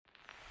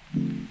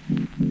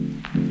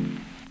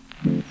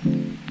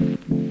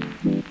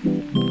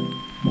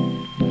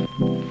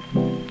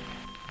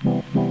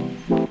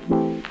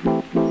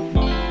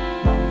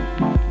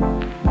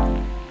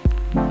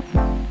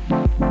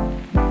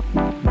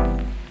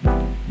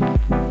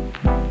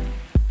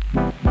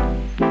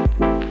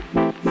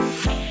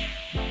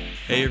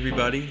Hey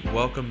everybody,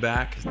 welcome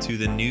back to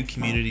the New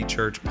Community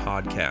Church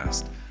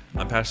podcast.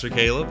 I'm Pastor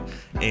Caleb,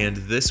 and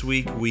this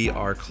week we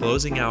are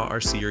closing out our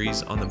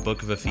series on the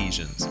book of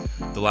Ephesians.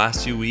 The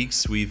last few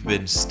weeks we've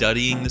been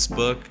studying this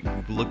book,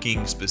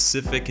 looking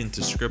specific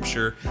into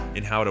scripture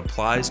and how it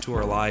applies to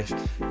our life,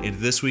 and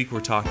this week we're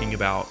talking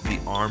about the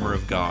armor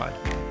of God.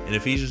 In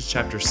Ephesians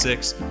chapter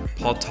 6,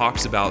 Paul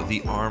talks about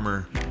the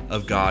armor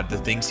of God, the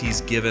things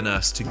he's given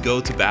us to go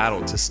to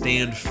battle, to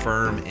stand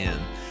firm in.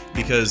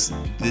 Because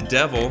the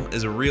devil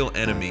is a real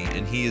enemy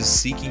and he is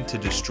seeking to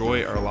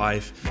destroy our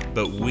life,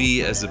 but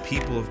we as the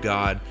people of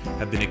God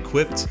have been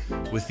equipped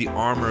with the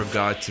armor of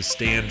God to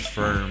stand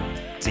firm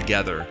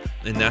together.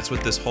 And that's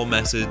what this whole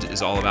message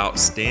is all about,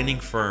 standing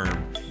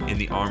firm in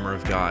the armor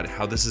of God,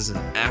 how this is an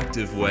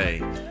active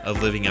way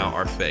of living out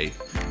our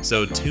faith.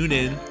 So tune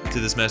in to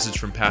this message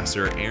from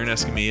Pastor Aaron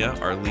Escamilla,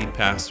 our lead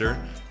pastor,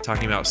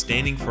 talking about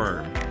standing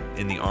firm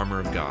in the armor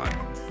of God.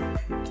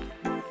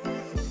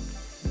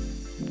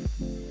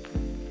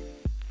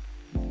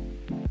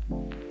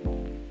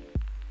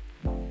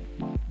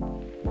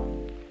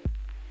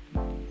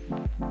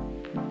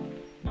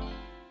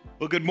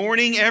 Well, good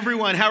morning,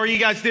 everyone. How are you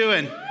guys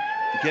doing?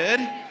 Good?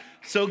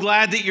 So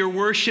glad that you're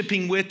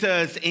worshiping with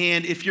us.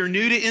 And if you're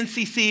new to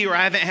NCC or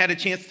I haven't had a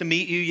chance to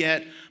meet you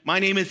yet, my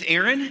name is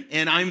Aaron,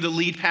 and I'm the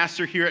lead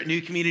pastor here at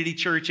New Community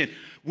Church. And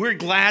we're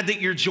glad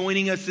that you're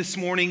joining us this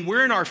morning.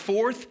 We're in our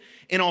fourth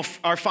and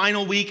our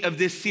final week of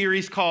this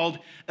series called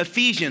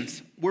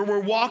Ephesians, where we're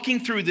walking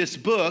through this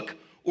book,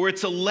 or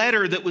it's a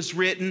letter that was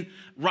written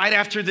right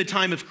after the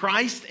time of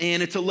Christ,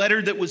 and it's a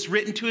letter that was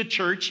written to a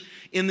church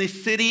in the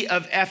city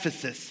of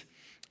Ephesus.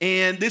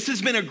 And this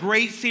has been a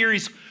great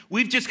series.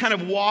 We've just kind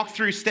of walked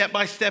through step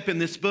by step in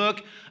this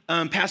book.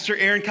 Pastor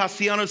Aaron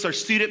Castellanos, our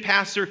student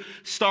pastor,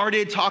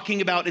 started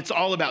talking about it's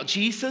all about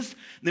Jesus.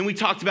 Then we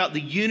talked about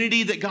the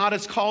unity that God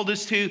has called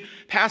us to.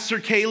 Pastor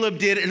Caleb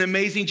did an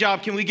amazing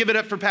job. Can we give it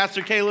up for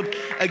Pastor Caleb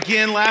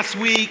again last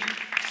week?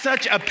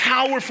 Such a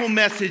powerful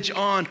message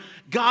on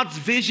God's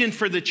vision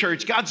for the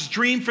church, God's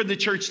dream for the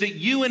church, that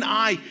you and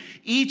I,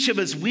 each of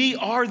us, we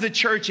are the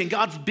church, and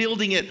God's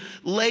building it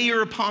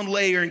layer upon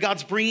layer, and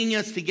God's bringing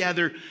us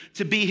together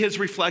to be his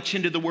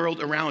reflection to the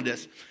world around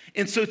us.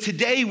 And so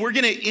today we're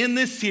going to end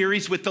this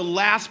series with the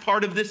last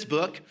part of this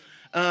book,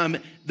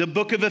 the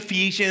book of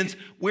Ephesians,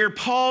 where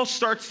Paul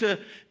starts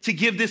to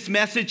give this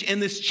message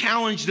and this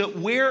challenge that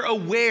we're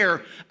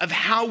aware of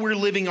how we're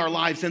living our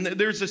lives, and that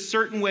there's a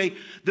certain way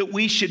that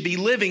we should be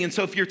living. And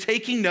so if you're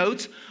taking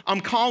notes,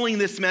 I'm calling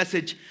this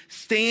message,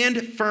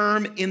 Stand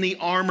Firm in the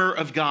Armor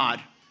of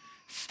God.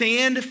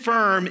 Stand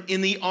firm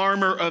in the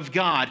armor of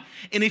God.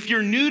 And if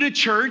you're new to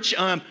church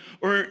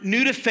or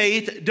new to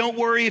faith, don't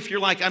worry if you're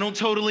like, I don't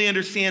totally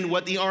understand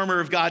what the armor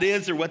of God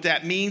is or what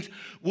that means.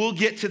 We'll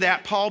get to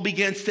that. Paul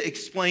begins to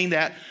explain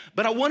that.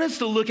 But I want us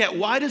to look at,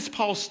 why does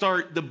Paul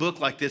start the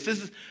book like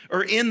this?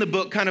 Or in the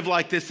book kind of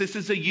like this. This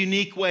is a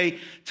unique way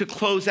to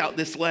close out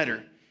this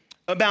letter.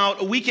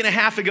 About a week and a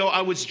half ago,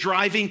 I was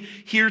driving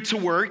here to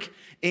work,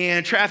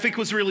 and traffic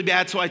was really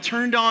bad, so I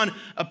turned on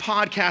a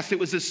podcast. It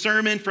was a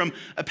sermon from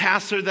a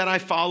pastor that I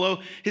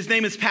follow. His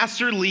name is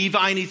Pastor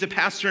Levi, and he's a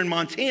pastor in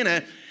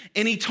Montana.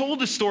 And he told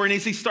a story, and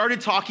as he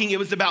started talking, it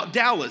was about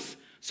Dallas,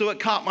 so it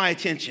caught my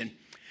attention.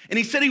 And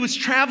he said he was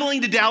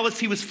traveling to Dallas.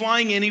 He was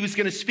flying in. He was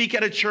going to speak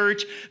at a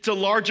church. It's a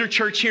larger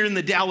church here in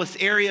the Dallas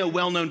area, a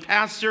well-known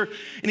pastor.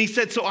 And he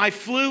said, so I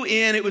flew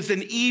in. It was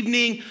an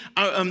evening.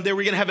 They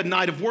were going to have a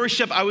night of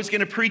worship. I was going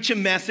to preach a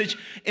message.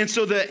 And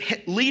so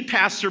the lead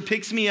pastor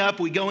picks me up.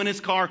 We go in his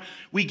car.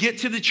 We get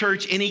to the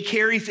church, and he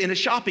carries in a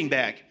shopping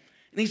bag.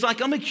 And he's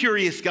like, I'm a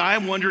curious guy.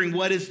 I'm wondering,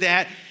 what is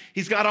that?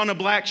 He's got on a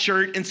black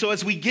shirt. And so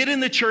as we get in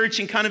the church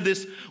in kind of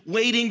this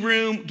waiting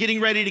room, getting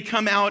ready to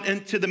come out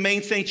into the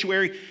main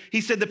sanctuary,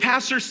 he said the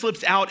pastor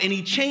slips out and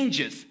he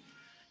changes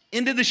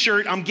into the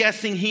shirt I'm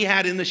guessing he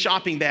had in the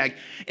shopping bag.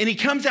 And he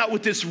comes out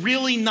with this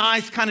really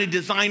nice kind of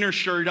designer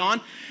shirt on.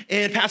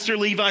 And Pastor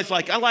Levi's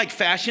like, I like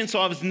fashion, so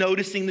I was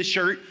noticing the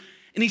shirt.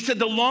 And he said,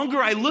 the longer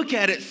I look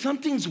at it,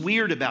 something's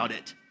weird about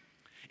it.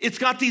 It's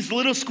got these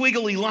little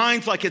squiggly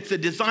lines, like it's a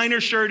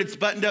designer shirt, it's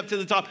buttoned up to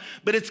the top,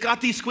 but it's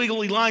got these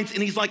squiggly lines.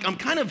 And he's like, I'm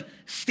kind of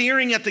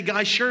staring at the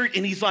guy's shirt,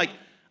 and he's like,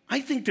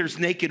 I think there's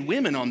naked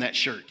women on that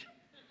shirt.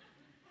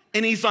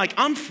 And he's like,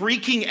 I'm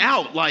freaking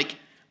out, like,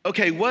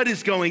 okay, what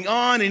is going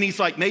on? And he's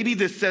like, maybe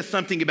this says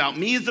something about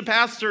me as a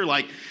pastor,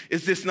 like,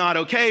 is this not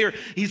okay? Or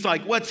he's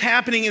like, what's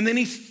happening? And then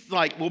he's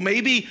like, well,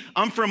 maybe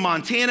I'm from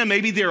Montana,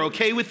 maybe they're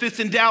okay with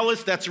this in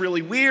Dallas, that's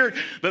really weird,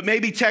 but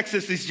maybe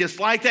Texas is just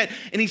like that.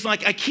 And he's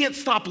like, I can't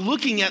stop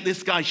looking at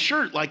this guy's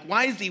shirt, like,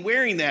 why is he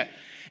wearing that?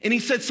 And he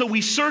said, so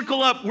we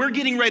circle up, we're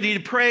getting ready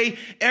to pray,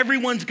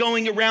 everyone's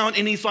going around,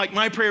 and he's like,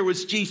 my prayer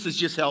was, Jesus,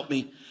 just help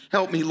me.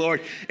 Help me,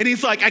 Lord. And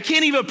he's like, I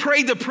can't even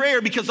pray the prayer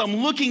because I'm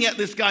looking at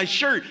this guy's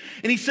shirt.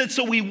 And he said,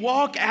 so we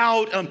walk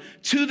out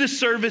to the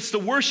service. The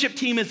worship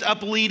team is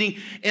up leading.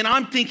 And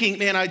I'm thinking,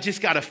 man, I just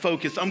got to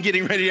focus. I'm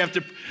getting ready to have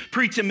to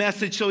preach a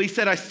message. So he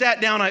said, I sat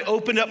down, I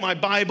opened up my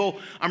Bible.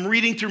 I'm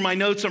reading through my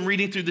notes. I'm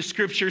reading through the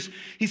scriptures.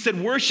 He said,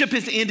 worship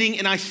is ending.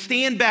 And I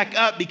stand back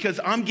up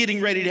because I'm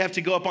getting ready to have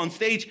to go up on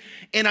stage.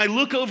 And I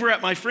look over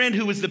at my friend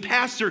who was the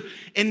pastor.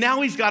 And now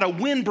he's got a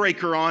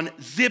windbreaker on,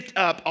 zipped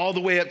up all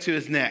the way up to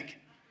his neck.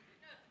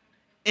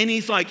 And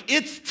he's like,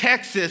 it's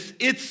Texas,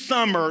 it's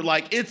summer,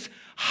 like it's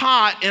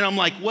hot. And I'm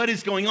like, what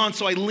is going on?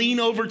 So I lean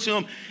over to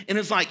him and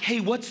it's like, hey,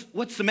 what's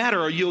the matter?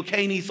 Are you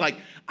okay? And he's like,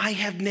 I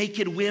have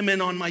naked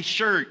women on my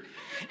shirt.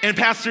 And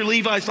Pastor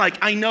Levi's like,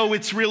 I know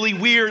it's really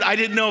weird. I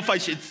didn't know if I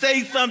should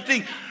say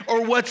something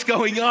or what's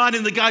going on.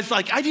 And the guy's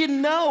like, I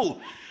didn't know.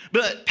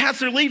 But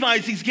Pastor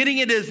Levi's, he's getting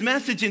into his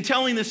message and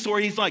telling this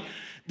story. He's like,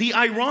 the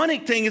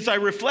ironic thing as I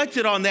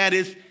reflected on that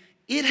is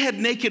it had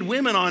naked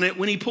women on it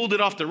when he pulled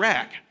it off the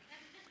rack.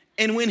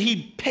 And when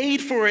he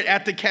paid for it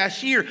at the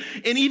cashier,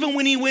 and even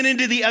when he went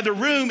into the other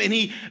room and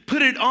he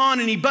put it on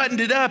and he buttoned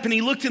it up and he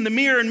looked in the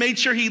mirror and made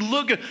sure he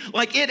looked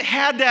like it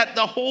had that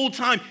the whole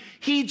time,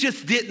 he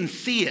just didn't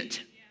see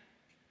it.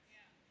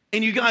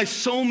 And you guys,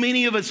 so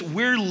many of us,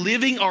 we're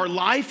living our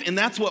life, and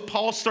that's what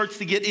Paul starts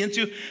to get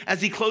into as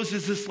he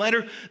closes this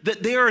letter,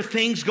 that there are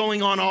things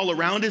going on all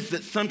around us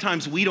that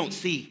sometimes we don't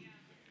see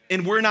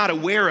and we're not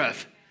aware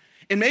of.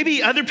 And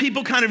maybe other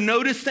people kind of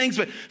notice things,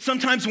 but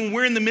sometimes when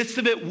we're in the midst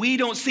of it, we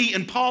don't see.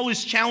 And Paul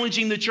is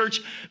challenging the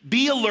church,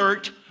 be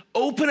alert,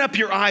 open up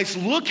your eyes,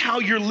 look how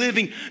you're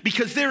living,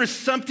 because there is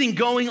something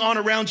going on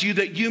around you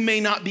that you may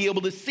not be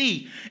able to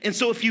see. And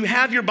so if you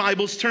have your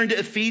Bibles, turn to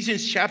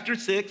Ephesians chapter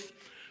 6.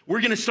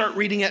 We're going to start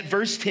reading at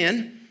verse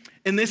 10.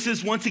 And this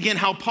is once again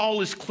how Paul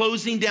is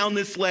closing down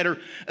this letter.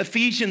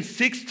 Ephesians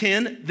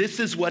 6:10, this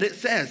is what it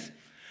says.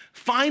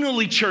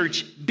 Finally,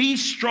 church, be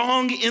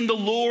strong in the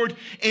Lord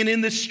and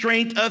in the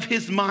strength of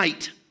his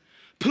might.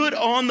 Put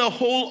on the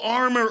whole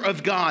armor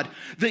of God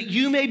that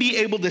you may be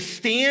able to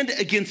stand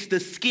against the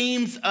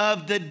schemes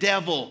of the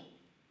devil.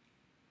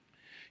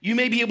 You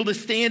may be able to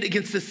stand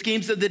against the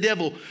schemes of the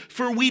devil.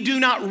 For we do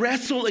not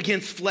wrestle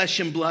against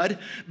flesh and blood,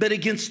 but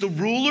against the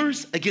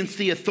rulers, against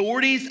the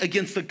authorities,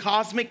 against the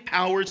cosmic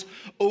powers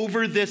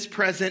over this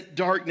present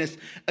darkness,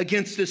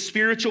 against the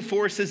spiritual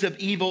forces of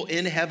evil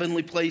in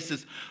heavenly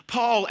places.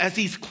 Paul, as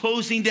he's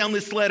closing down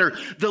this letter,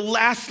 the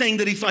last thing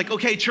that he's like,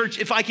 okay, church,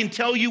 if I can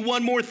tell you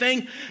one more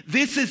thing,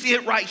 this is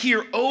it right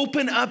here.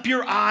 Open up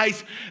your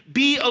eyes,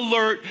 be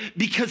alert,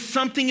 because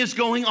something is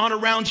going on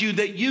around you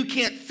that you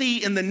can't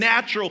see in the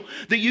natural,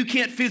 that you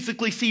can't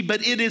physically see,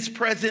 but it is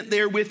present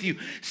there with you.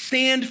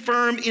 Stand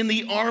firm in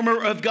the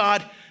armor of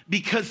God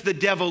because the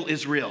devil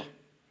is real.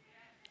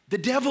 The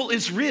devil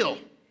is real.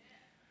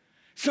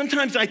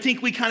 Sometimes I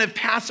think we kind of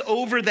pass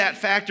over that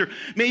factor,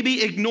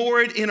 maybe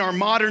ignore it in our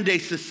modern day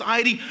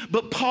society,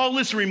 but Paul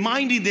is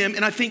reminding them,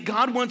 and I think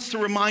God wants to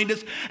remind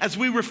us as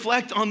we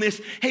reflect on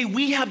this, hey,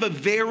 we have a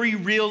very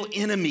real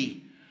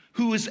enemy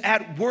who is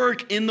at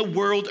work in the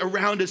world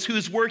around us, who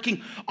is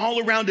working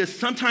all around us.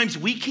 Sometimes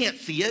we can't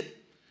see it.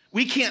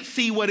 We can't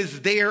see what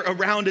is there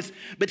around us,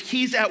 but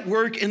he's at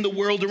work in the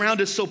world around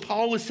us. So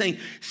Paul is saying,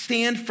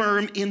 stand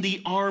firm in the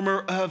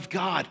armor of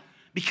God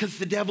because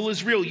the devil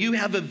is real. You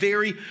have a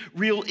very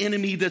real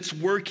enemy that's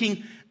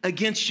working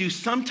against you.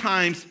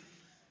 Sometimes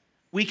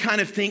we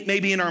kind of think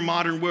maybe in our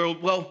modern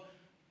world, well,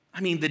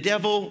 I mean, the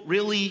devil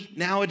really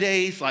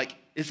nowadays, like,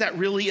 is that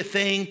really a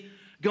thing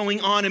going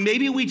on? And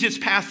maybe we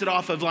just pass it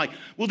off of like,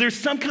 well, there's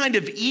some kind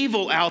of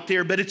evil out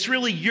there, but it's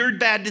really your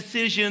bad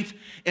decisions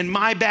and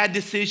my bad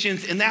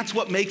decisions, and that's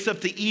what makes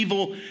up the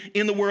evil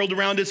in the world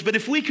around us. But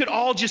if we could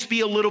all just be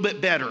a little bit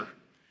better,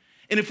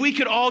 and if we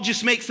could all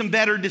just make some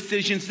better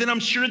decisions, then I'm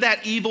sure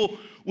that evil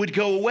would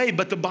go away.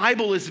 But the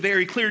Bible is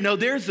very clear. No,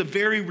 there's a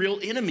very real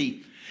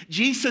enemy.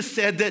 Jesus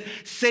said that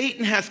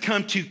Satan has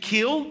come to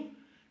kill,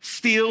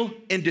 steal,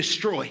 and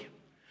destroy.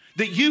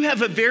 That you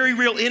have a very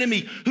real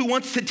enemy who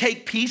wants to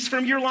take peace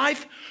from your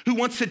life, who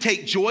wants to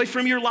take joy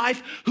from your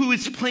life, who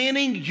is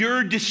planning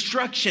your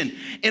destruction.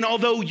 And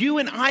although you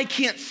and I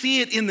can't see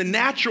it in the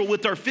natural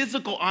with our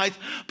physical eyes,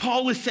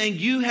 Paul is saying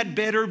you had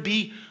better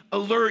be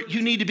alert.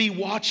 You need to be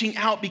watching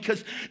out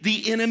because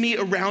the enemy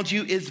around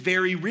you is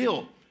very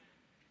real.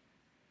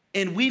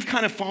 And we've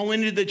kind of fallen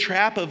into the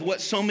trap of what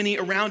so many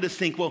around us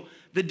think, well,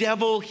 the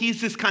devil, he's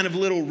this kind of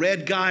little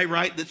red guy,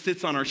 right, that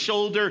sits on our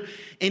shoulder,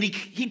 and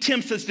he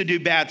tempts us to do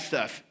bad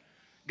stuff.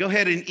 Go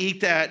ahead and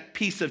eat that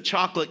piece of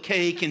chocolate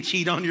cake and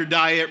cheat on your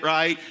diet,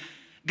 right?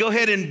 Go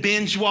ahead and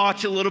binge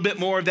watch a little bit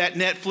more of that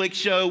Netflix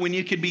show when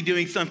you could be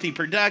doing something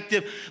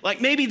productive.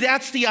 Like maybe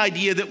that's the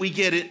idea that we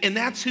get it, and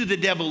that's who the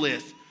devil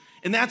is.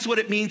 And that's what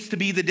it means to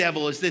be the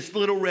devil, is this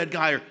little red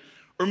guy.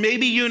 Or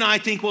maybe you and I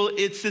think, well,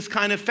 it's this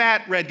kind of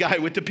fat red guy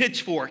with the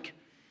pitchfork.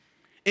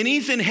 And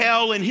he's in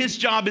hell, and his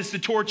job is to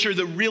torture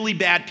the really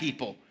bad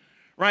people,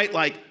 right?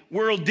 Like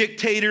world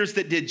dictators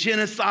that did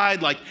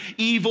genocide, like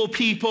evil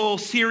people,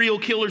 serial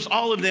killers,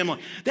 all of them.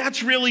 Like,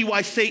 that's really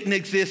why Satan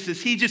exists,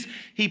 is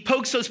he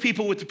pokes those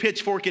people with the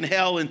pitchfork in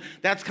hell, and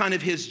that's kind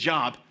of his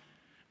job.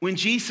 When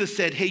Jesus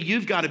said, hey,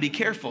 you've got to be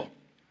careful.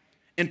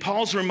 And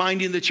Paul's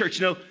reminding the church,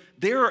 no,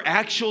 there are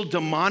actual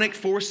demonic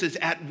forces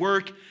at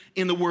work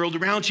in the world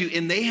around you,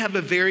 and they have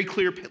a very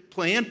clear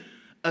plan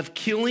of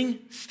killing,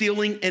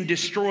 stealing, and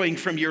destroying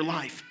from your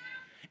life.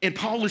 And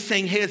Paul is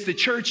saying, hey, as the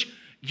church,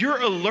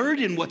 you're alert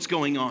in what's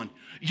going on.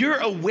 You're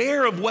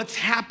aware of what's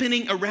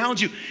happening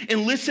around you.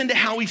 And listen to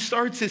how he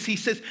starts this. He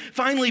says,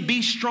 finally,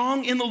 be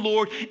strong in the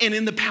Lord and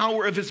in the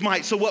power of his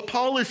might. So what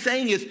Paul is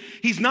saying is,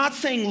 he's not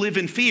saying live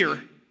in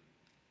fear.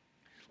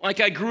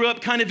 Like I grew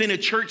up kind of in a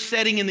church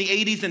setting in the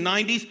 80s and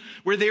 90s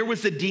where there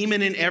was a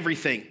demon in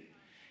everything.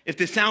 If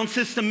the sound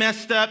system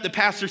messed up, the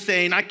pastor's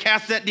saying, I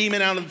cast that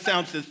demon out of the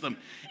sound system.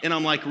 And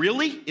I'm like,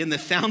 really? In the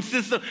sound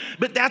system?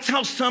 But that's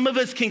how some of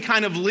us can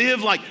kind of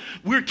live, like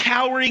we're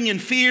cowering in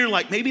fear,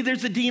 like maybe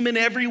there's a demon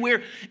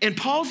everywhere. And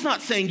Paul's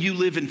not saying you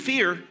live in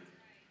fear.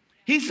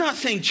 He's not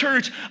saying,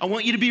 church, I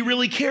want you to be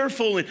really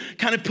careful and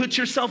kind of put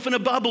yourself in a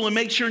bubble and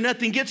make sure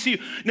nothing gets to you.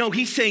 No,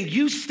 he's saying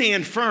you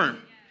stand firm.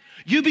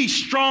 You be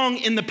strong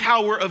in the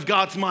power of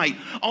God's might.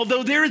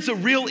 Although there is a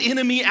real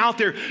enemy out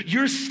there,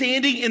 you're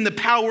standing in the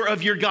power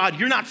of your God.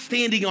 You're not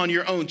standing on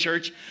your own,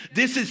 church.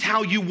 This is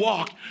how you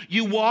walk.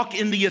 You walk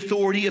in the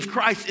authority of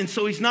Christ. And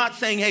so he's not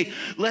saying, hey,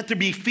 let there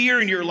be fear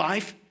in your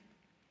life.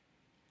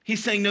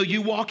 He's saying, no,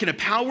 you walk in a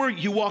power,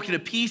 you walk in a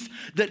peace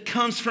that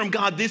comes from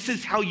God. This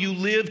is how you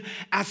live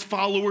as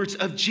followers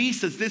of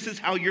Jesus. This is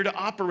how you're to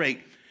operate.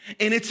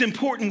 And it's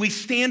important we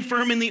stand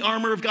firm in the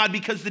armor of God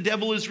because the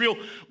devil is real.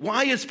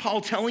 Why is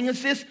Paul telling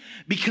us this?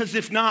 Because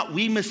if not,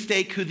 we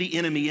mistake who the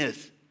enemy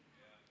is.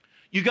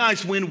 You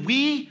guys, when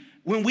we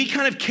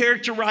kind of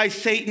characterize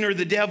Satan or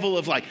the devil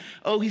of like,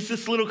 oh, he's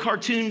this little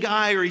cartoon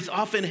guy or he's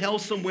off in hell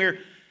somewhere,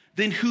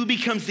 then who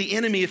becomes the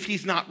enemy if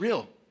he's not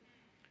real?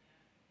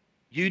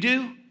 You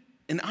do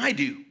and I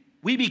do.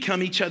 We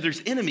become each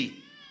other's enemy.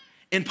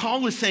 And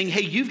Paul is saying,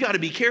 hey, you've got to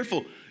be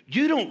careful.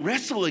 You don't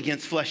wrestle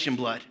against flesh and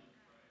blood.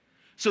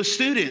 So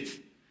students,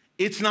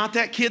 it's not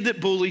that kid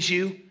that bullies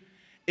you.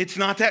 It's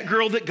not that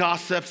girl that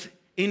gossips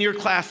in your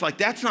class. Like,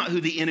 that's not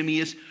who the enemy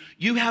is.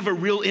 You have a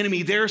real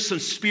enemy. There are some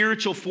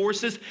spiritual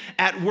forces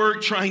at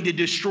work trying to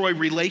destroy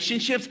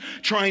relationships,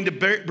 trying to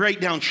break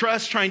down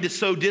trust, trying to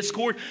sow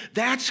discord.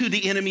 That's who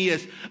the enemy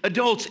is.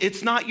 Adults,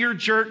 it's not your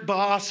jerk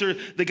boss or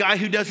the guy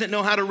who doesn't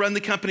know how to run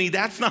the company.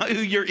 That's not who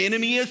your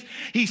enemy is.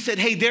 He said,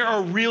 hey, there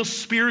are real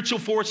spiritual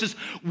forces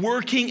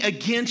working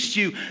against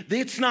you.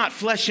 It's not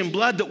flesh and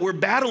blood that we're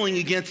battling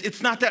against.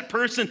 It's not that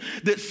person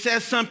that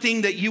says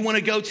something that you want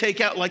to go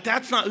take out. Like,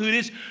 that's not who it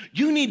is.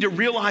 You need to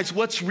realize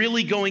what's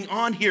really going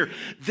on here.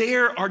 There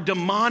are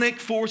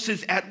demonic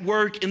forces at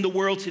work in the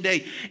world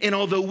today. And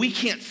although we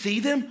can't see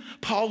them,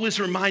 Paul is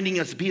reminding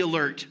us, be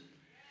alert.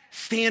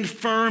 Stand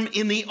firm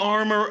in the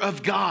armor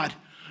of God.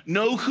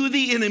 Know who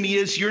the enemy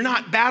is. You're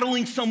not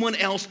battling someone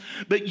else,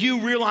 but you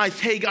realize,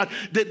 hey, God,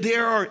 that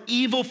there are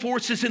evil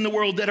forces in the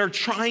world that are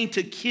trying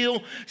to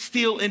kill,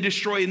 steal, and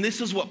destroy. And this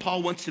is what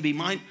Paul wants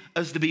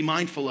us to be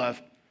mindful of.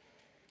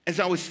 As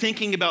I was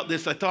thinking about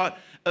this, I thought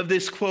of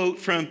this quote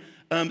from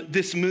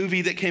this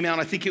movie that came out,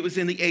 I think it was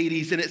in the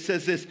 80s, and it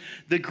says this: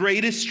 the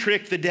greatest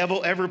trick the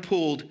devil ever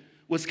pulled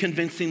was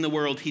convincing the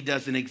world he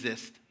doesn't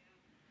exist.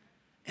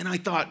 And I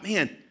thought,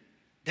 man,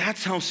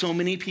 that's how so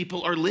many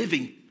people are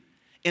living.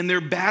 And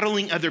they're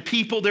battling other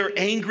people, they're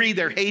angry,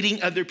 they're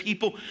hating other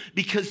people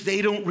because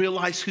they don't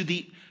realize who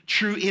the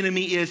true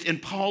enemy is.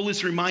 And Paul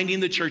is reminding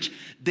the church,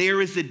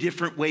 there is a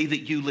different way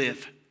that you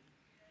live.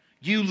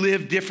 You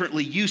live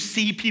differently. You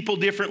see people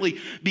differently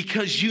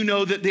because you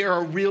know that there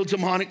are real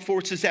demonic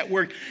forces at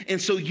work.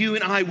 And so you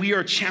and I, we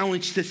are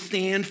challenged to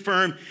stand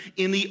firm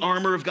in the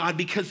armor of God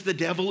because the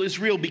devil is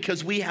real,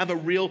 because we have a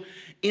real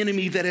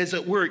enemy that is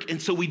at work.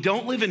 And so we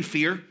don't live in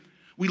fear.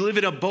 We live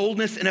in a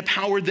boldness and a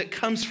power that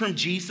comes from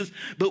Jesus,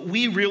 but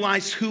we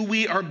realize who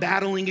we are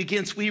battling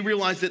against. We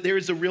realize that there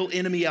is a real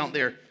enemy out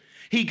there.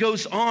 He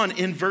goes on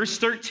in verse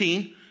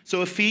 13.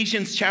 So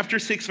Ephesians chapter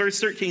 6,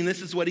 verse 13,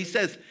 this is what he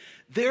says.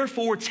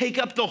 Therefore, take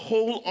up the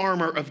whole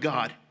armor of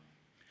God,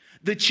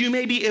 that you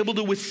may be able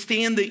to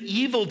withstand the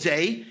evil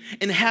day,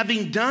 and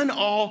having done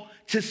all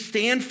to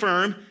stand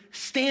firm,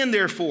 stand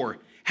therefore,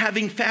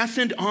 having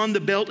fastened on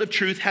the belt of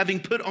truth, having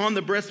put on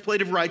the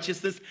breastplate of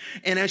righteousness,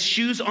 and as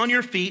shoes on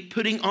your feet,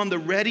 putting on the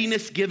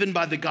readiness given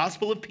by the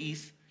gospel of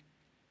peace.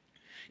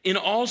 In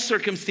all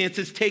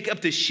circumstances, take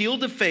up the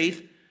shield of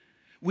faith,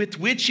 with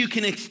which you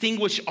can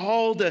extinguish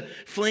all the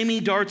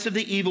flaming darts of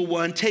the evil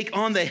one. Take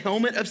on the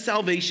helmet of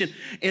salvation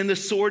and the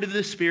sword of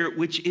the Spirit,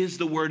 which is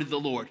the word of the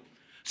Lord.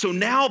 So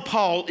now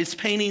Paul is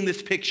painting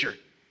this picture.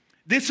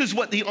 This is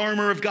what the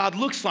armor of God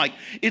looks like.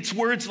 It's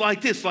words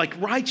like this, like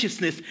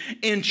righteousness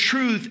and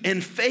truth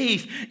and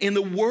faith in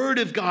the word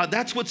of God.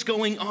 That's what's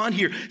going on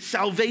here.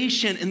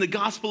 Salvation and the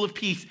gospel of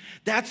peace.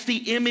 That's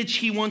the image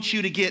he wants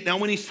you to get. Now,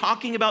 when he's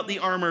talking about the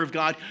armor of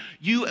God,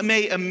 you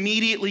may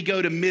immediately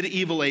go to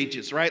medieval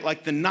ages, right?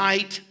 Like the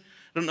knight,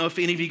 I don't know if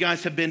any of you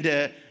guys have been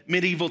to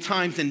medieval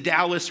times in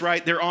Dallas,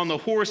 right? They're on the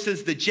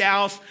horses, the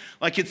joust,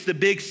 like it's the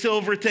big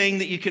silver thing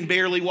that you can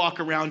barely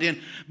walk around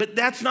in. But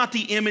that's not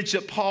the image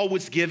that Paul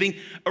was giving.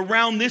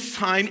 Around this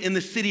time in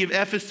the city of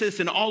Ephesus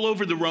and all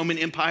over the Roman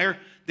Empire,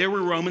 there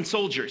were Roman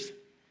soldiers.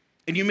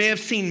 And you may have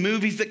seen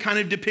movies that kind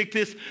of depict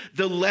this,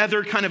 the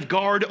leather kind of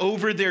guard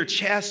over their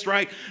chest,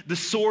 right? The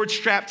sword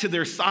strapped to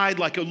their side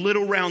like a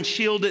little round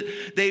shield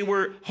that they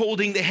were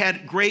holding. They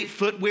had great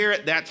footwear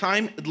at that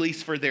time, at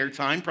least for their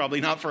time, probably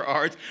not for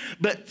ours,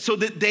 but so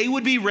that they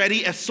would be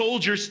ready as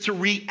soldiers to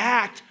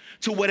react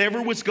to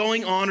whatever was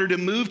going on or to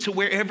move to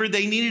wherever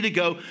they needed to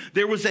go.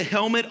 There was a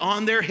helmet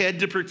on their head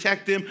to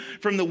protect them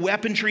from the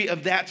weaponry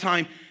of that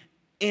time.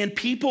 And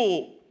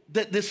people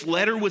that this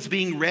letter was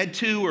being read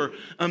to or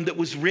that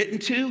was written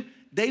to,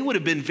 they would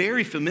have been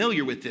very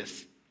familiar with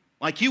this.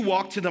 Like you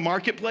walk to the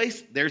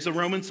marketplace, there's a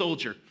Roman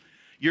soldier.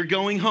 You're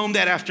going home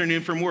that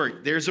afternoon from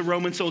work, there's a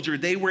Roman soldier.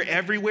 They were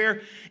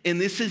everywhere,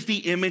 and this is the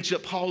image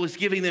that Paul is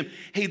giving them.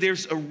 Hey,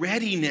 there's a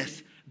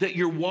readiness that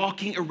you're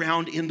walking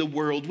around in the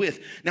world with.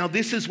 Now,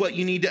 this is what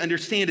you need to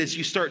understand as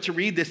you start to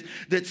read this,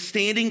 that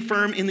standing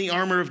firm in the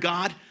armor of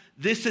God,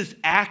 this is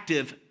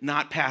active,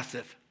 not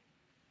passive.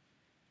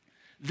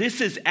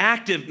 This is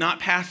active, not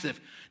passive.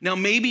 Now,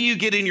 maybe you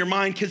get in your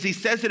mind, because he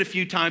says it a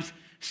few times,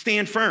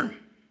 stand firm.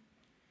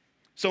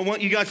 So I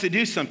want you guys to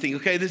do something,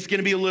 okay? This is going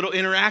to be a little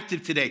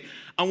interactive today.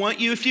 I want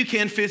you, if you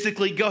can,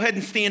 physically, go ahead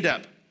and stand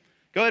up.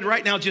 Go ahead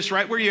right now, just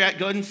right where you're at.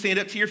 Go ahead and stand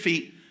up to your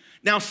feet.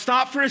 Now,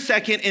 stop for a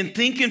second and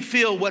think and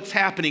feel what's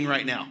happening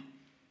right now.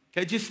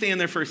 Okay, just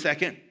stand there for a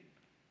second.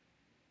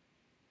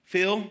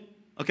 Feel?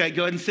 Okay,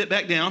 go ahead and sit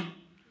back down.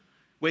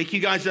 Wake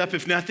you guys up,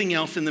 if nothing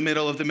else, in the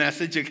middle of the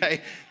message,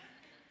 okay?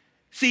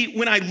 See,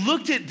 when I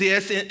looked at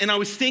this, and I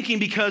was thinking,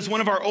 because one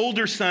of our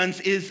older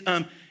sons is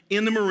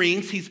in the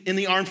Marines, he's in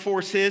the armed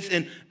forces,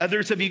 and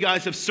others of you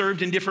guys have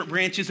served in different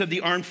branches of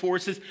the armed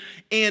forces,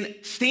 and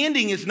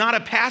standing is not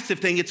a passive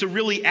thing, it's a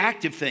really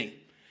active thing.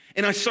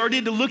 And I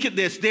started to look at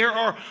this. There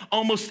are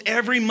almost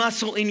every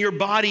muscle in your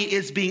body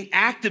is being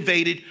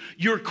activated,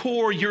 your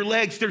core, your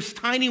legs. There's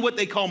tiny, what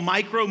they call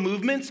micro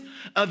movements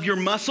of your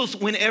muscles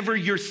whenever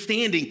you're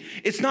standing.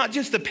 It's not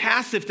just a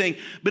passive thing,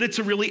 but it's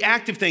a really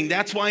active thing.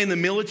 That's why in the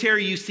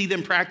military, you see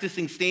them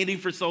practicing standing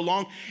for so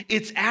long.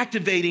 It's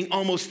activating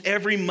almost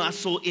every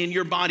muscle in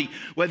your body,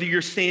 whether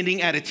you're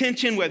standing at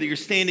attention, whether you're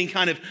standing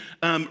kind of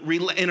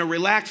in a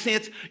relaxed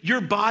stance, your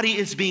body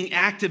is being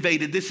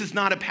activated. This is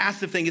not a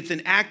passive thing, it's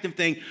an active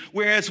thing.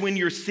 Whereas when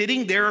you're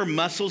sitting, there are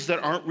muscles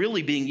that aren't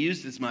really being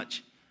used as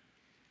much.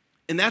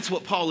 And that's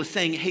what Paul is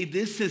saying. Hey,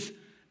 this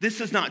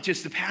is not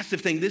just a passive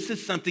thing. This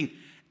is something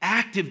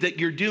active that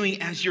you're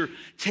doing as you're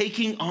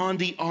taking on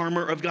the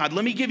armor of God.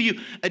 Let me give you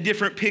a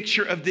different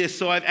picture of this.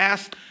 So I've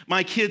asked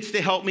my kids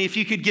to help me. If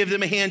you could give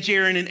them a hand,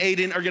 Jaron and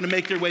Aiden are going to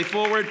make their way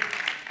forward.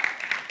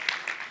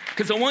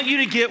 Because I want you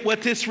to get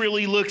what this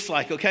really looks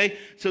like, okay?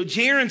 So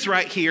Jaron's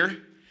right here.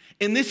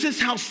 And this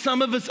is how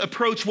some of us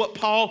approach what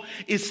Paul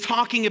is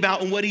talking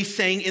about and what he's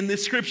saying in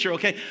this scripture,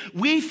 okay?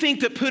 We think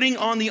that putting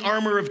on the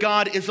armor of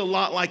God is a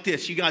lot like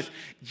this. You guys,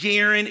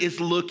 Jaron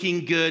is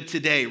looking good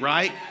today,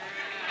 right?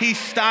 He's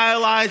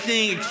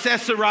stylizing,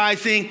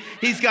 accessorizing.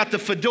 He's got the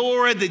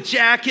fedora, the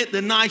jacket,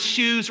 the nice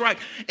shoes, right?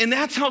 And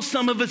that's how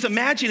some of us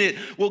imagine it.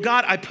 Well,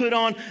 God, I put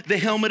on the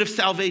helmet of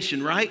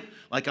salvation, right?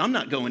 Like, I'm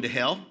not going to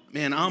hell.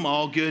 Man, I'm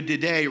all good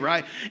today,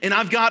 right? And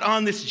I've got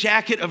on this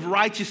jacket of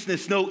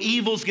righteousness. No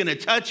evil's gonna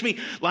touch me.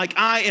 Like,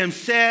 I am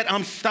set,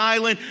 I'm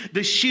styling.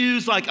 The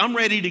shoes, like I'm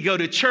ready to go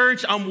to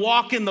church. I'm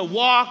walking the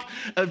walk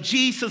of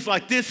Jesus.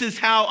 Like, this is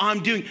how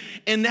I'm doing.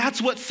 And that's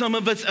what some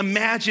of us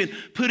imagine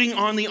putting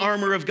on the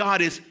armor of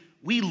God is.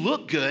 We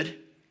look good,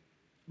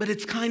 but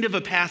it's kind of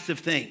a passive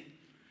thing.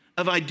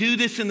 If I do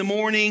this in the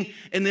morning,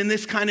 and then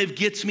this kind of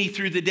gets me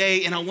through the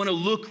day, and I want to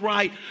look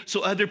right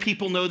so other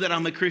people know that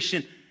I'm a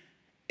Christian.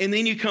 And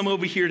then you come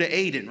over here to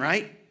Aiden,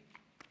 right?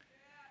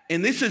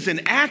 And this is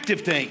an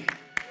active thing.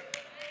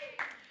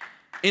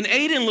 And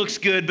Aiden looks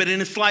good, but in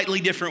a slightly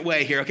different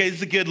way here, okay? This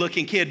is a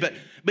good-looking kid,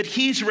 but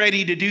he's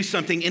ready to do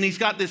something, and he's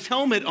got this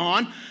helmet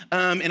on,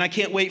 and I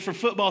can't wait for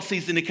football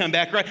season to come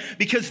back, right?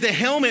 Because the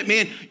helmet,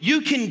 man, you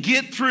can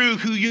get through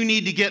who you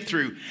need to get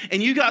through.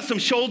 And you got some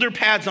shoulder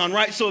pads on,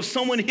 right? So if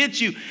someone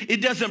hits you,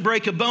 it doesn't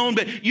break a bone,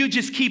 but you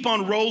just keep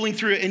on rolling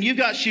through it. And you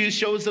got shoes,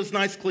 show us those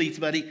nice cleats,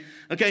 buddy.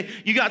 Okay,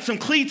 you got some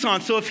cleats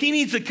on, so if he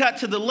needs to cut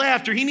to the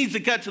left or he needs to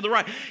cut to the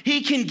right,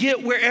 he can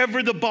get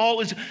wherever the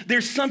ball is.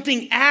 There's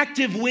something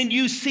active when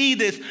you see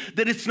this,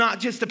 that it's not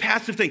just a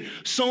passive thing.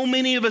 So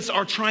many of us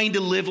are trying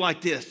to live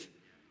like this.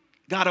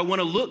 God, I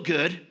want to look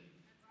good.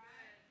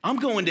 I'm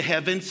going to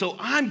heaven, so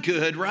I'm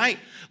good, right?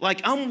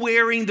 Like, I'm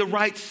wearing the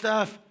right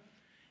stuff.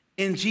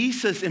 And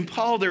Jesus and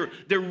Paul,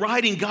 they're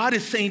writing, God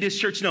is saying to his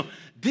church, no,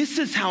 this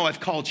is how I've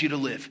called you to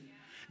live.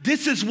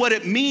 This is what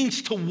it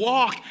means to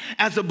walk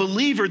as a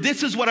believer.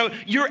 This is what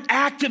you're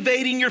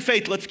activating your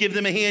faith. Let's give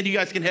them a hand. You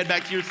guys can head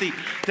back to your seat.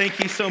 Thank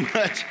you so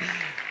much.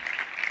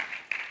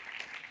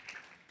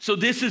 So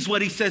this is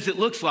what he says it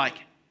looks like.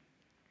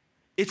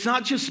 It's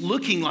not just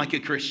looking like a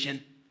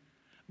Christian,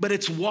 but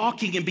it's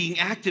walking and being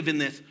active in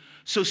this.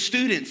 So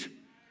students,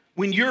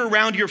 when you're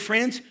around your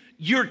friends,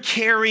 you're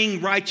carrying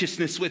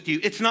righteousness with you.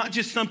 It's not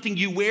just something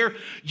you wear,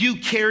 you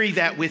carry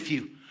that with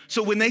you.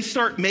 So when they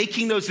start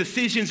making those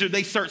decisions or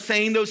they start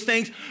saying those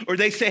things or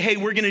they say, hey,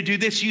 we're gonna do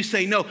this, you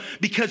say no,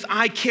 because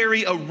I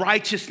carry a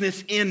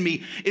righteousness in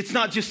me. It's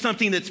not just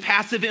something that's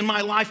passive in my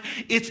life,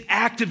 it's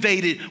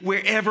activated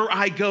wherever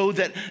I go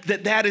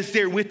that is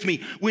there with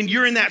me. When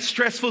you're in that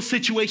stressful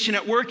situation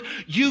at work,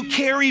 you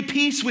carry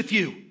peace with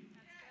you.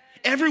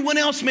 Everyone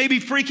else may be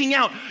freaking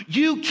out.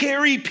 You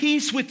carry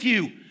peace with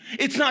you.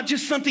 It's not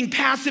just something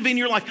passive in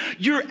your life.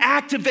 You're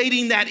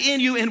activating that in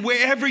you, and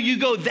wherever you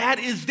go, that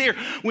is there.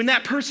 When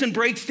that person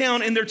breaks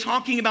down and they're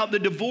talking about the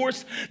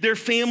divorce their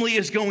family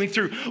is going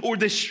through or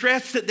the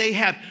stress that they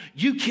have,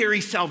 you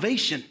carry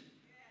salvation.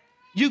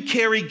 You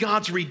carry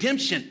God's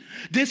redemption.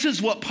 This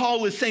is what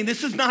Paul is saying.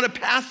 This is not a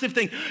passive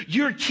thing.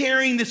 You're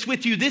carrying this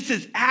with you. This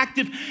is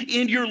active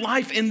in your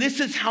life, and this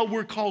is how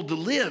we're called to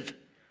live.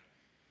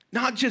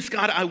 Not just,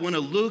 God, I want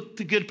to look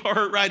the good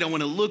part, right? I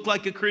want to look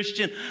like a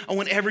Christian. I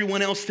want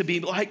everyone else to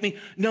be like me.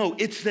 No,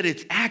 it's that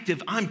it's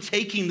active. I'm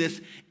taking this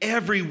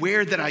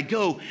everywhere that I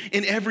go,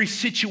 in every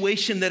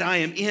situation that I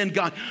am in.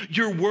 God,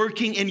 you're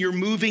working and you're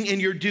moving and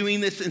you're doing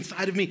this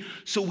inside of me.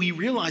 So we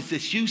realize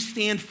this. You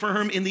stand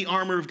firm in the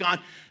armor of God.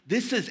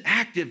 This is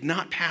active,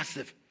 not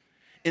passive.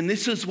 And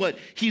this is what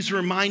he's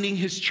reminding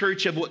his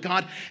church of, what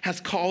God has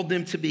called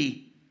them to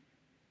be.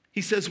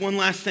 He says one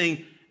last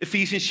thing.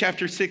 Ephesians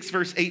chapter 6,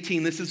 verse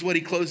 18, this is what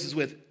he closes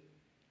with.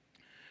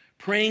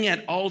 Praying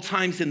at all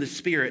times in the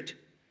Spirit,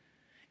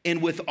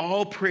 and with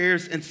all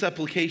prayers and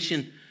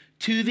supplication,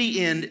 to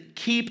the end,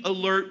 keep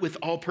alert with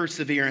all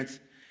perseverance,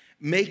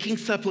 making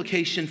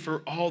supplication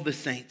for all the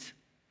saints.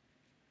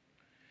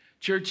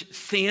 Church,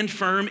 stand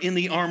firm in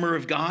the armor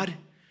of God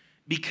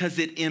because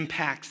it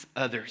impacts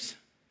others.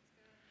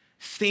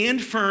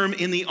 Stand firm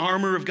in the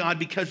armor of God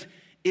because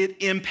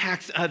it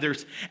impacts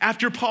others.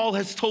 After Paul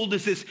has told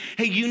us this,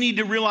 hey, you need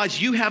to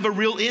realize you have a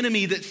real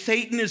enemy, that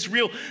Satan is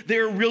real.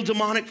 There are real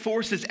demonic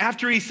forces.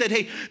 After he said,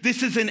 hey,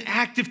 this is an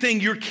active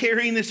thing, you're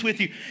carrying this with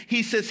you.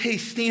 He says, hey,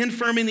 stand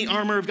firm in the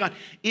armor of God.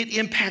 It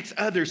impacts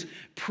others.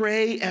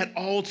 Pray at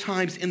all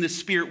times in the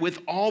Spirit with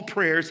all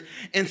prayers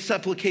and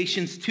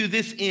supplications. To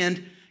this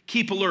end,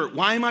 keep alert.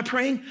 Why am I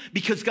praying?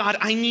 Because God,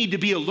 I need to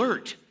be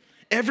alert.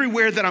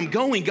 Everywhere that I'm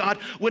going, God,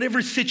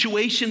 whatever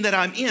situation that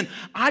I'm in,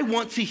 I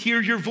want to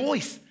hear your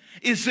voice.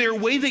 Is there a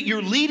way that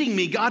you're leading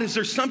me? God, is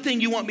there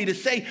something you want me to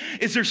say?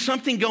 Is there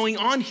something going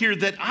on here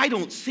that I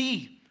don't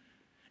see?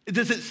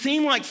 Does it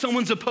seem like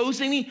someone's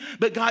opposing me?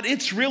 But God,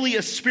 it's really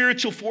a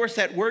spiritual force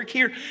at work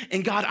here.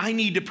 And God, I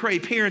need to pray.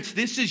 Parents,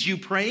 this is you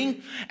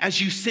praying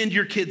as you send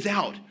your kids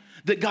out.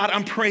 That God,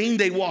 I'm praying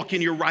they walk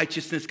in your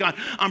righteousness. God,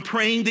 I'm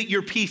praying that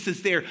your peace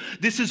is there.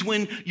 This is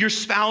when your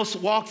spouse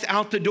walks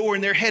out the door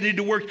and they're headed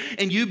to work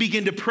and you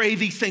begin to pray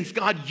these things.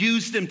 God,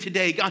 use them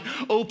today. God,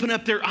 open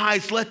up their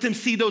eyes. Let them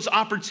see those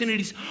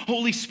opportunities.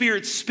 Holy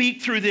Spirit,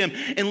 speak through them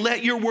and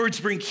let your words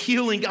bring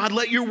healing. God,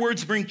 let your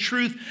words bring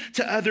truth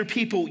to other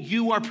people.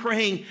 You are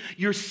praying.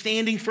 You're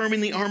standing firm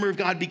in the armor of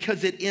God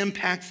because it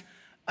impacts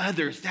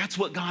others. That's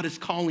what God is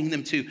calling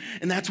them to.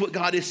 And that's what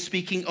God is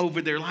speaking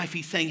over their life.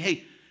 He's saying,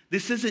 hey,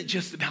 this isn't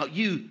just about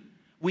you.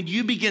 When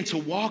you begin to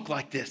walk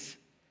like this,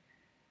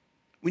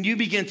 when you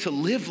begin to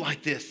live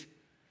like this,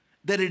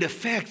 that it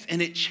affects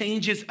and it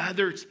changes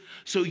others.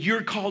 So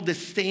you're called to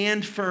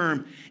stand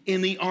firm in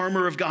the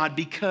armor of God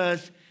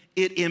because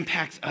it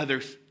impacts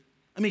others.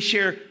 Let me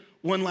share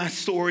one last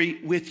story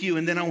with you,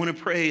 and then I want to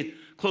pray and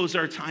close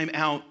our time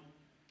out.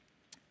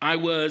 I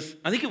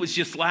think it was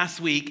just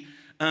last week.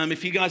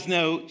 If you guys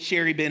know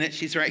Sherry Bennett,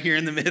 she's right here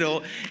in the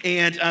middle.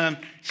 And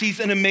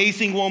she's an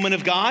amazing woman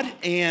of God.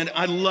 And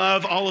I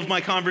love all of my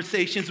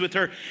conversations with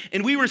her.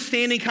 And we were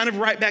standing kind of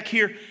right back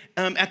here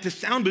at the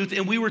sound booth.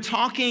 And we were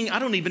talking, I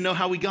don't even know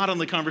how we got on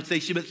the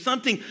conversation, but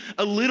something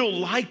a little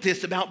like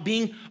this about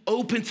being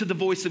open to the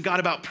voice of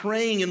God, about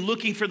praying and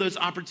looking for those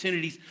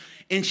opportunities.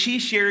 And she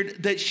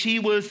shared that she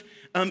was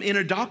in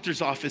a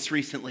doctor's office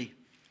recently.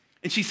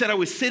 And she said, I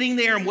was sitting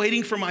there, I'm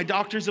waiting for my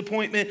doctor's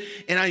appointment,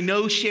 and I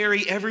know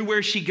Sherry,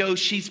 everywhere she goes,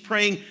 she's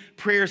praying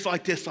prayers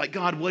like this, like,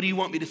 God, what do you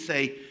want me to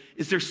say?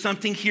 Is there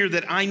something here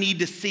that I need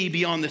to see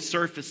beyond the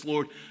surface,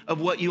 Lord,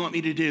 of what you want me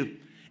to do?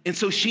 And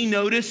so she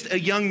noticed a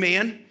young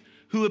man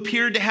who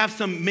appeared to have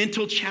some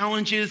mental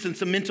challenges and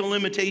some mental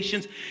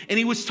limitations, and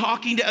he was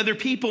talking to other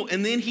people,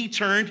 and then he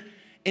turned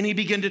and he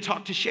began to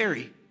talk to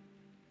Sherry.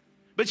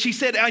 But she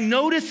said, I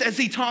noticed as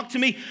he talked to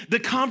me, the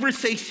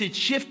conversation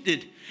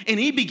shifted. And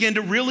he began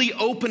to really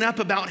open up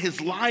about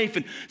his life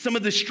and some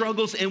of the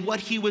struggles and what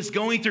he was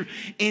going through.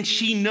 And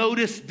she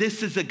noticed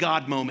this is a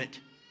God moment.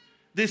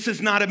 This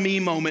is not a me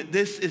moment.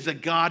 This is a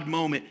God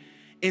moment.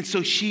 And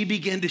so she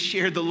began to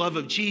share the love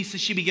of Jesus.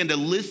 She began to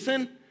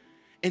listen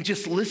and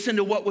just listen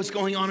to what was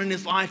going on in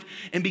his life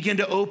and began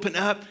to open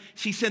up.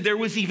 She said there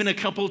was even a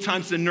couple of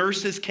times the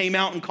nurses came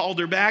out and called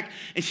her back.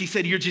 And she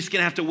said, you're just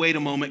gonna have to wait a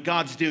moment.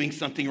 God's doing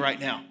something right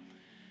now.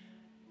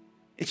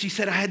 And she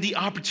said, I had the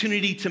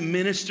opportunity to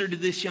minister to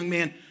this young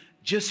man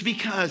just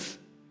because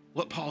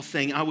what Paul's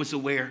saying. I was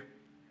aware.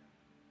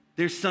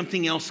 There's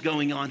something else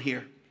going on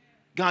here.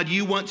 God,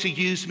 you want to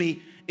use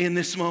me in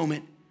this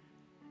moment.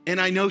 And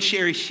I know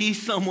Sherry,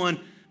 she's someone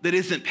that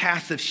isn't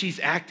passive. She's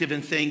active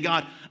in saying,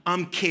 God,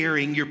 I'm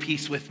carrying your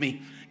peace with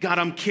me. God,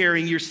 I'm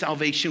carrying your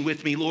salvation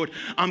with me, Lord.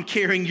 I'm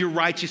carrying your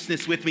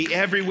righteousness with me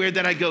everywhere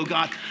that I go.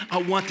 God,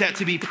 I want that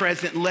to be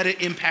present and let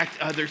it impact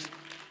others.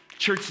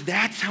 Church,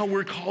 that's how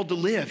we're called to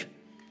live.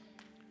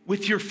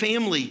 With your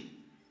family,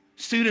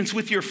 students,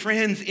 with your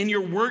friends, in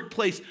your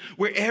workplace,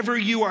 wherever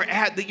you are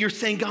at, that you're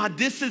saying, God,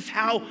 this is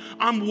how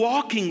I'm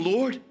walking,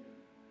 Lord.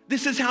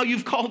 This is how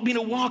you've called me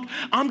to walk.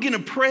 I'm going to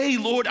pray,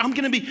 Lord. I'm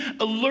going to be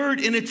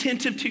alert and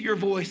attentive to your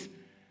voice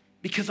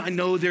because I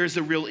know there's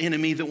a real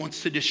enemy that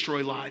wants to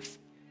destroy lives.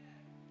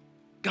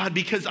 God,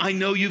 because I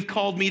know you've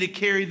called me to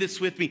carry this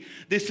with me.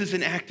 This is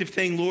an active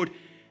thing, Lord.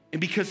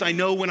 And because I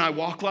know when I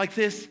walk like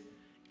this,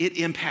 it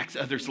impacts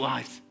others'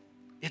 lives.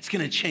 It's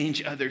going to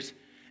change others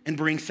and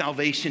bring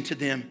salvation to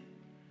them.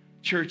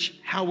 Church,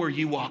 how are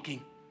you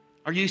walking?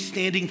 Are you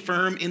standing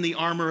firm in the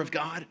armor of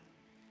God?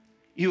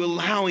 You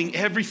allowing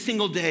every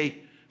single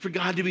day for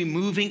God to be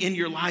moving in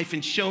your life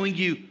and showing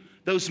you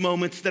those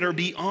moments that are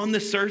beyond the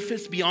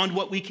surface, beyond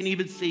what we can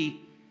even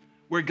see,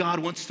 where God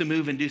wants to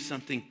move and do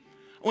something.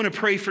 I want to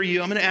pray for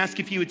you. I'm going to ask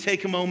if you would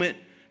take a moment,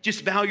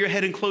 just bow your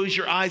head and close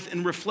your eyes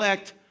and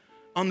reflect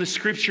on the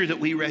scripture that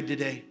we read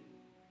today.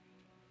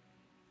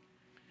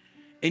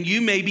 And you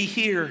may be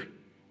here,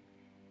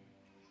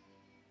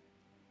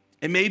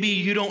 and maybe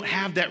you don't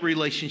have that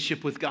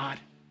relationship with God.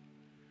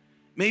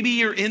 Maybe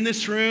you're in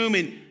this room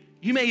and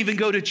you may even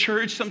go to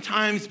church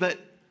sometimes, but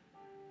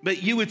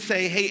you would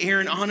say, hey,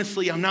 Aaron,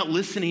 honestly, I'm not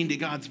listening to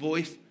God's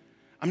voice.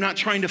 I'm not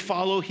trying to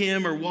follow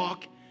him or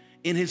walk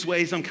in his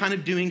ways. I'm kind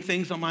of doing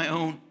things on my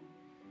own.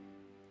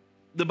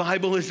 The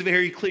Bible is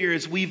very clear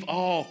as we've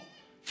all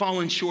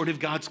fallen short of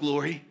God's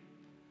glory,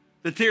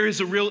 that there is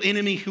a real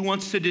enemy who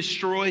wants to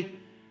destroy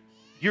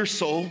your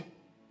soul.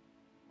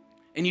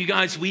 And you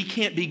guys, we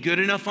can't be good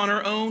enough on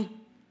our own.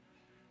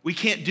 We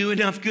can't do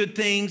enough good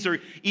things or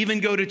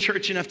even go to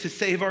church enough to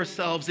save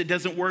ourselves. It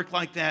doesn't work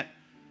like that.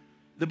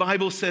 The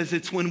Bible says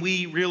it's when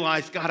we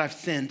realize, God, I've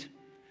sinned.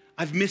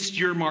 I've missed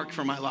your mark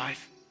for my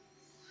life.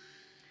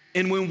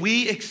 And when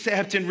we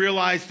accept and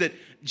realize that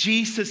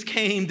Jesus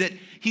came, that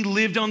he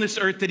lived on this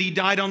earth, that he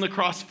died on the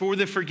cross for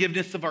the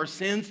forgiveness of our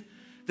sins,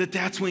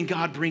 that's when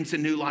God brings a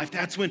new life.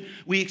 That's when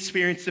we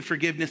experience the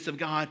forgiveness of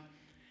God.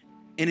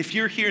 And if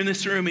you're here in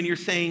this room and you're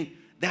saying,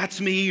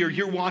 that's me, or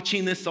you're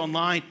watching this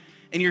online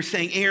and you're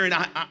saying, Aaron,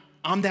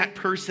 I'm that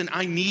person.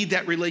 I need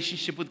that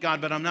relationship with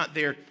God, but I'm not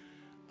there.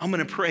 I'm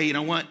going to pray, and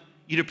I want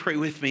you to pray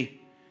with me.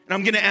 And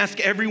I'm going to ask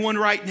everyone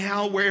right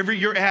now, wherever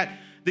you're at,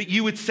 that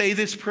you would say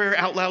this prayer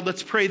out loud.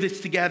 Let's pray this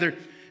together.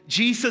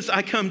 Jesus,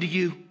 I come to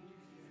you,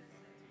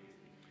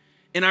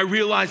 and I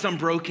realize I'm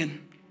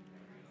broken,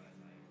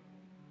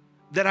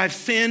 that I've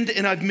sinned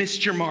and I've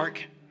missed your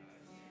mark,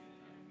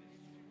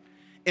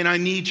 and I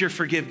need your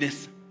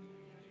forgiveness.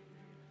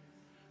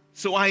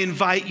 So I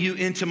invite you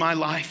into my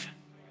life.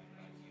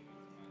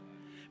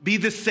 Be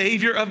the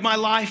Savior of my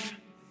life.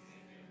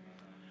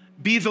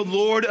 Be the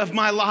Lord of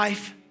my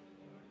life.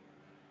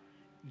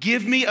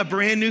 Give me a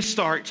brand new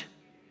start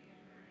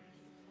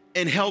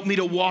and help me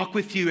to walk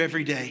with you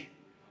every day.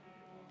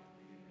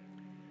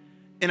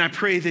 And I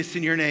pray this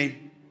in your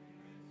name.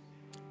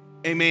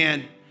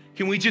 Amen.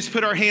 Can we just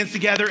put our hands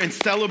together and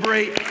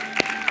celebrate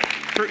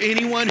for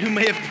anyone who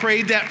may have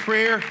prayed that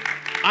prayer?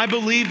 I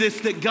believe this,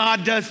 that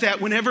God does that.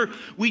 Whenever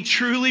we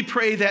truly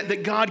pray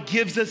that God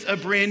gives us a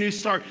brand new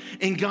start,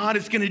 and God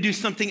is going to do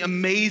something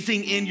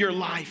amazing in your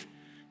life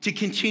to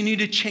continue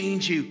to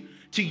change you,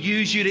 to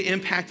use you to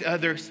impact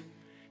others.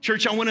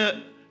 Church, I want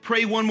to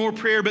pray one more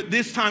prayer, but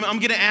this time I'm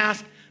going to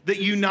ask that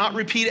you not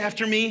repeat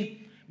after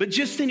me, but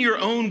just in your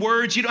own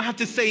words. You don't have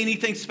to say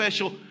anything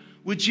special.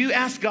 Would you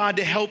ask God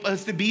to help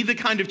us to be the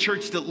kind of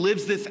church that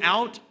lives this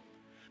out?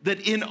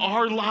 That in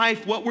our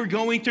life, what we're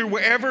going through,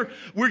 wherever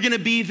we're going to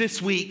be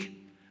this week,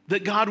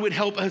 that God would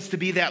help us to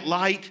be that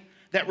light,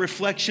 that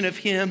reflection of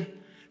him,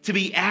 to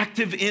be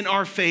active in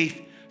our faith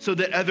so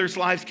that others'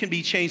 lives can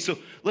be changed. So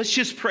let's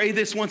just pray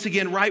this once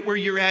again, right where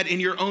you're at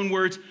in your own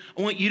words.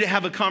 I want you to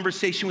have a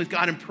conversation with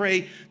God and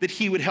pray that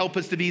he would help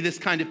us to be this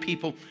kind of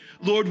people.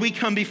 Lord, we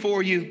come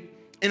before you,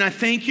 and I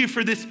thank you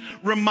for this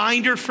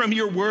reminder from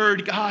your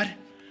word, God,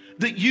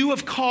 that you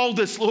have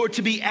called us, Lord,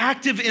 to be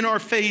active in our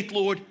faith,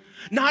 Lord.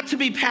 Not to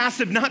be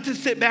passive, not to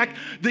sit back,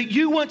 that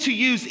you want to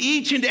use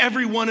each and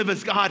every one of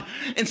us, God.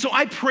 And so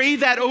I pray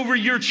that over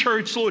your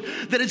church, Lord,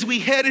 that as we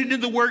head into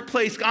the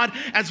workplace, God,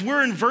 as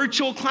we're in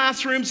virtual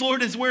classrooms,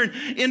 Lord, as we're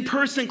in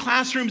in-person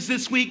classrooms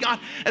this week, God,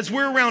 as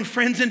we're around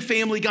friends and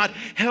family, God,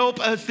 help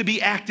us to be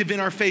active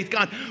in our faith,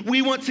 God.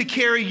 We want to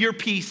carry your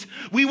peace.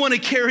 We want to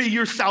carry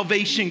your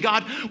salvation,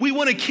 God. We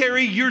want to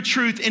carry your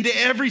truth into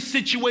every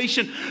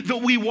situation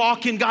that we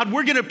walk in, God.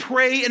 We're going to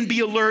pray and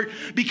be alert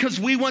because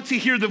we want to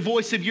hear the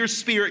voice of your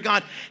Spirit,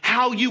 God,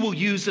 how you will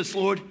use us,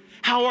 Lord,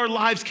 how our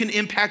lives can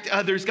impact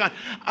others, God.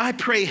 I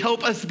pray,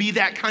 help us be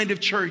that kind of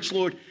church,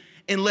 Lord.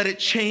 and let it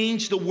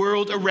change the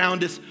world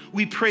around us.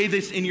 We pray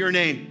this in your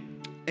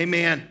name.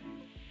 Amen.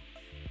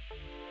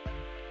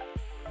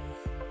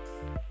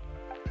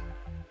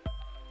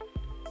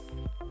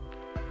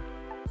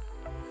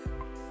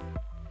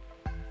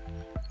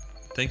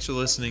 Thanks for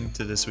listening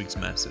to this week's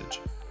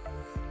message.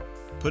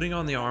 Putting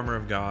on the armor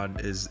of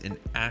God is an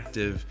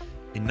active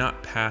and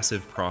not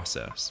passive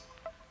process.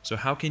 So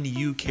how can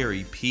you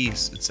carry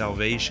peace and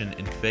salvation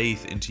and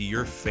faith into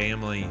your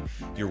family,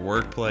 your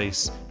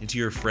workplace, into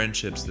your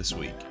friendships this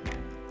week?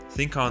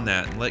 Think on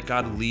that and let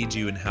God lead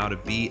you in how to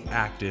be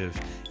active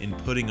in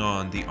putting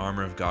on the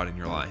armor of God in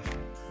your life.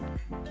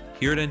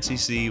 Here at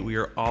NCC, we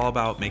are all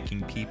about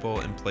making people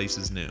and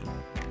places new,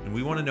 and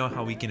we want to know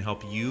how we can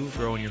help you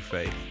grow in your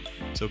faith.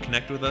 So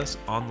connect with us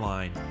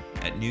online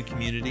at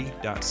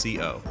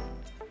newcommunity.co.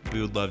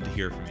 We would love to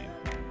hear from you.